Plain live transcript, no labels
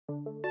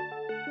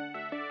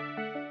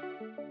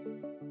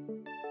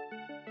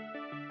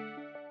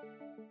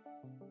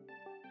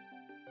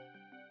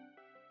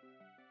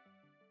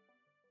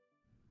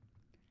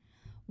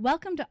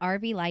Welcome to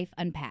RV Life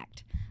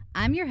Unpacked.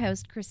 I'm your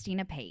host,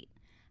 Christina Pate.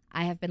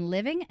 I have been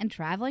living and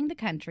traveling the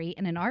country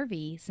in an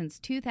RV since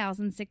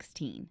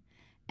 2016.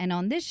 And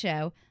on this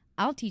show,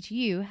 I'll teach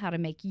you how to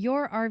make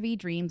your RV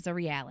dreams a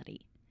reality.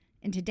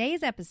 In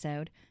today's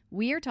episode,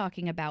 we are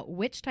talking about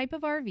which type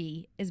of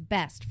RV is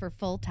best for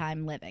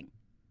full-time living.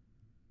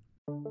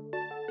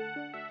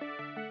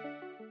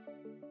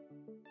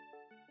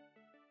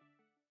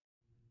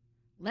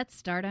 Let's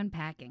start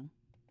unpacking.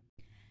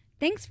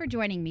 Thanks for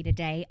joining me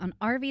today on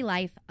RV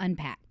Life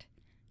Unpacked.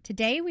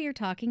 Today we are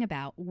talking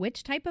about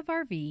which type of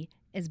RV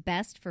is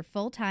best for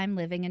full-time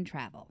living and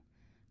travel.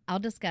 I'll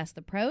discuss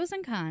the pros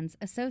and cons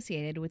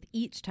associated with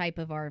each type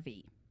of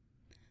RV.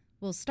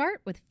 We'll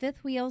start with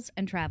fifth wheels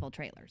and travel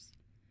trailers.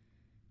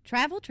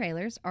 Travel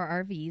trailers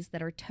are RVs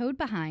that are towed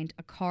behind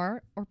a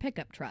car or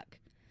pickup truck.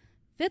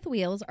 Fifth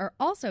wheels are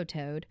also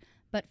towed,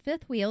 but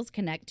fifth wheels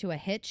connect to a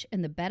hitch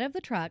in the bed of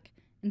the truck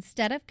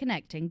instead of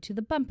connecting to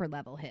the bumper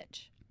level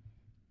hitch.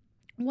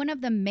 One of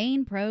the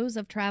main pros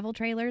of travel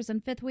trailers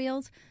and fifth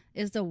wheels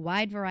is the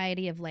wide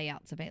variety of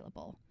layouts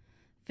available.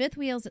 Fifth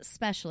wheels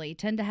especially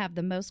tend to have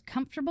the most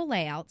comfortable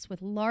layouts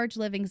with large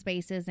living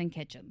spaces and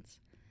kitchens.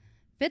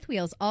 Fifth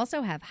wheels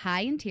also have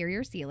high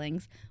interior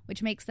ceilings,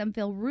 which makes them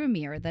feel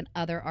roomier than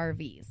other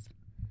RVs.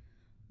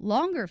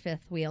 Longer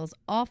fifth wheels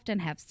often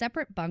have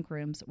separate bunk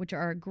rooms, which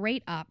are a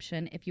great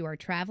option if you are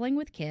traveling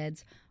with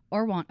kids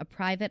or want a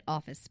private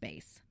office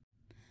space.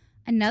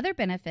 Another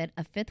benefit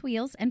of fifth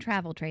wheels and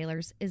travel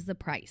trailers is the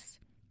price.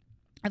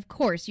 Of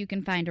course, you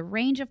can find a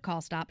range of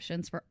cost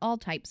options for all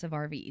types of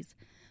RVs,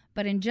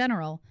 but in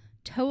general,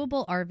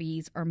 towable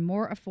RVs are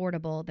more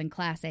affordable than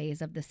Class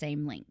A's of the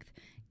same length,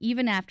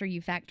 even after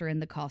you factor in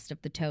the cost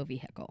of the tow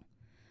vehicle.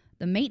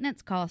 The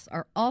maintenance costs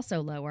are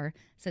also lower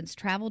since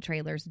travel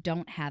trailers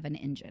don't have an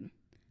engine.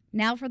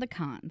 Now for the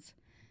cons.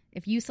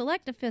 If you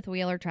select a fifth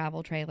wheel or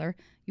travel trailer,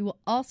 you will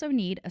also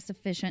need a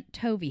sufficient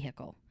tow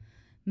vehicle.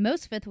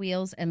 Most fifth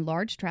wheels and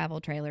large travel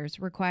trailers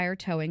require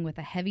towing with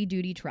a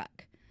heavy-duty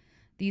truck.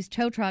 These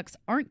tow trucks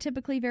aren't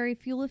typically very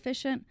fuel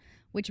efficient,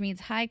 which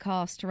means high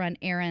cost to run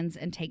errands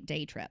and take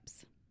day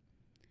trips.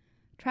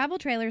 Travel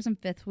trailers and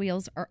fifth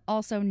wheels are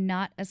also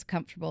not as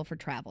comfortable for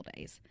travel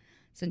days.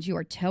 Since you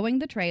are towing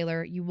the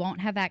trailer, you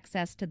won't have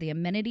access to the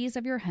amenities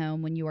of your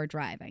home when you are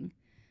driving.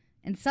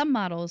 In some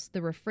models,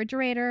 the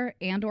refrigerator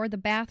and/or the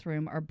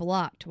bathroom are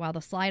blocked while the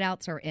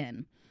slide-outs are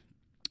in.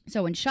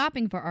 So when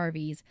shopping for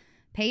RVs,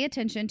 pay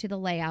attention to the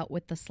layout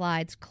with the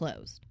slides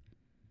closed.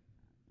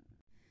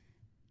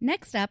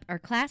 Next up are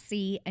Class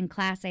C and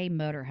Class A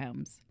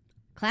motorhomes.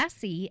 Class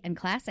C and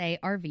Class A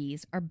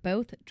RVs are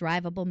both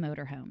drivable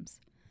motorhomes.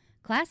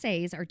 Class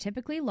A's are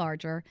typically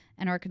larger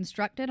and are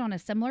constructed on a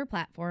similar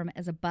platform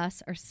as a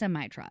bus or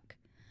semi-truck,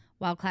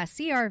 while Class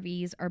C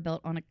RVs are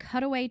built on a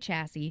cutaway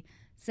chassis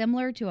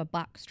similar to a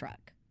box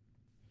truck.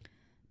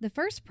 The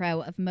first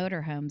pro of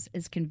motorhomes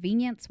is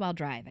convenience while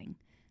driving.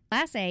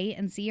 Class A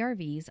and C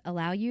RVs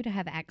allow you to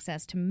have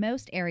access to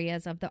most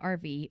areas of the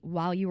RV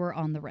while you are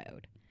on the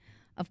road.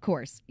 Of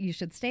course, you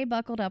should stay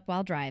buckled up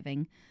while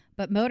driving,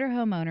 but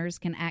motorhome owners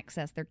can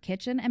access their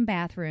kitchen and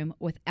bathroom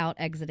without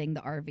exiting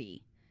the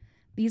RV.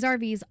 These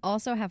RVs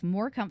also have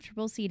more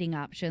comfortable seating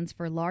options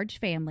for large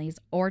families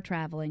or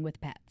traveling with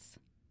pets.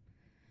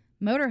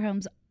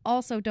 Motorhomes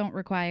also don't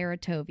require a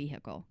tow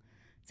vehicle.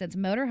 Since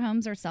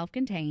motorhomes are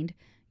self-contained,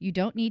 you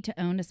don't need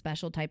to own a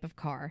special type of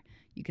car.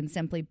 You can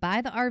simply buy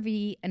the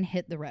RV and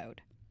hit the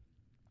road.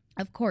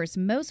 Of course,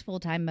 most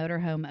full-time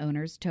motorhome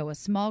owners tow a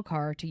small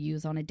car to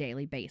use on a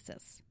daily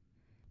basis.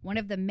 One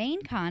of the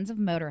main cons of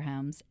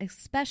motorhomes,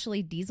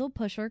 especially diesel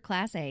pusher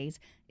Class A's,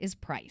 is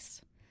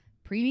price.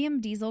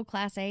 Premium diesel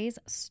Class A's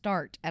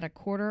start at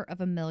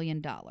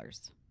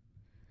 $250,000.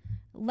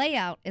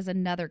 Layout is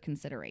another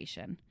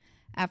consideration.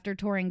 After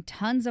touring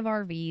tons of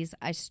RVs,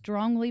 I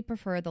strongly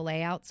prefer the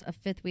layouts of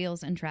fifth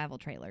wheels and travel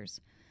trailers.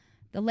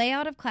 The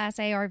layout of Class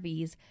A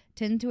RVs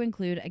tend to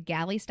include a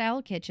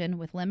galley-style kitchen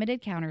with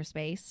limited counter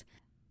space.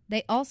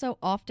 They also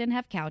often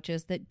have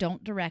couches that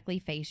don't directly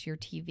face your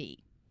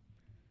TV.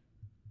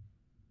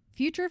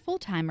 Future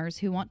full-timers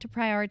who want to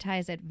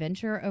prioritize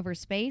adventure over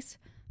space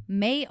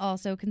may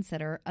also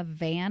consider a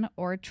van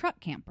or a truck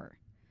camper.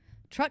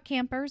 Truck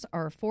campers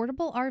are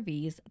affordable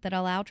RVs that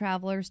allow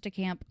travelers to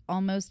camp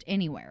almost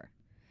anywhere.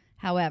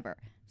 However,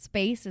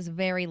 space is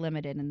very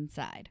limited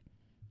inside.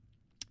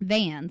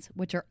 Vans,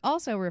 which are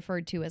also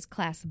referred to as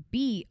Class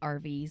B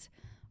RVs,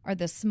 are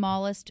the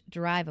smallest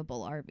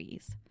drivable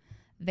RVs.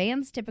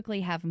 Vans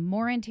typically have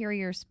more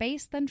interior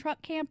space than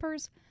truck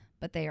campers,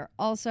 but they are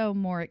also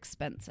more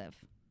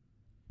expensive.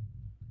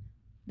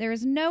 There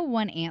is no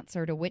one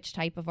answer to which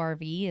type of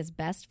RV is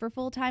best for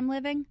full-time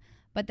living,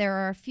 but there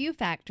are a few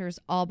factors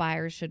all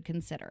buyers should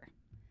consider.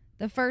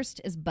 The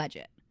first is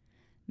budget.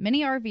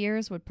 Many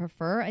RVers would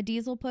prefer a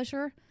diesel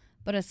pusher,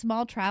 but a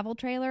small travel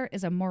trailer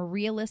is a more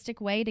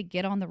realistic way to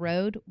get on the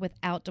road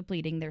without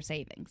depleting their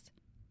savings.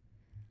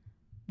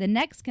 The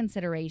next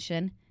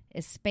consideration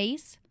is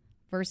space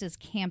versus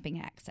camping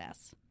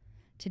access.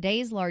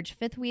 Today's large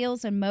fifth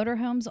wheels and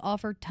motorhomes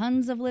offer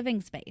tons of living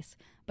space,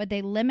 but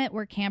they limit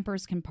where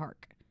campers can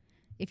park.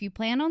 If you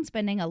plan on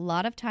spending a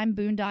lot of time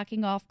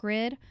boondocking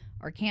off-grid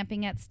or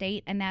camping at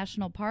state and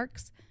national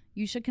parks,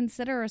 you should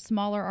consider a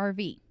smaller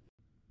RV.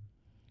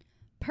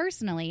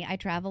 Personally, I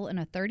travel in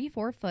a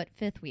 34-foot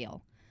fifth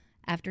wheel.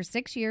 After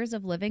 6 years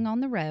of living on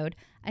the road,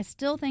 I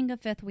still think a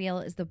fifth wheel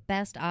is the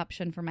best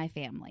option for my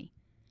family.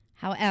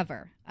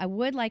 However, I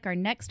would like our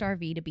next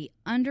RV to be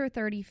under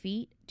 30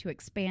 feet to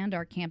expand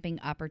our camping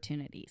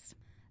opportunities.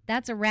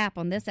 That's a wrap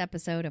on this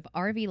episode of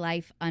RV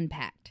Life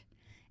Unpacked.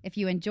 If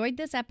you enjoyed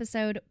this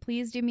episode,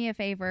 please do me a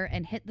favor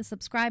and hit the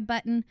subscribe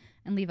button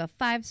and leave a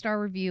 5-star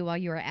review while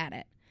you are at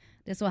it.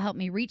 This will help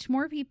me reach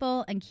more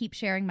people and keep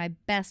sharing my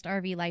best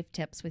RV life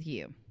tips with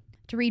you.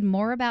 To read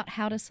more about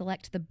how to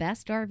select the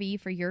best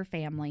RV for your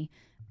family,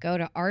 go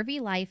to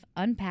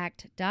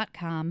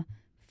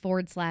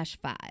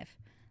rvlifeunpacked.com/5.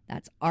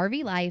 That's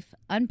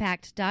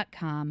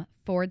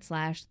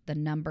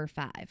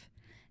rvlifeunpacked.com/5.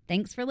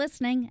 Thanks for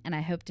listening, and I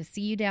hope to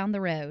see you down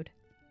the road.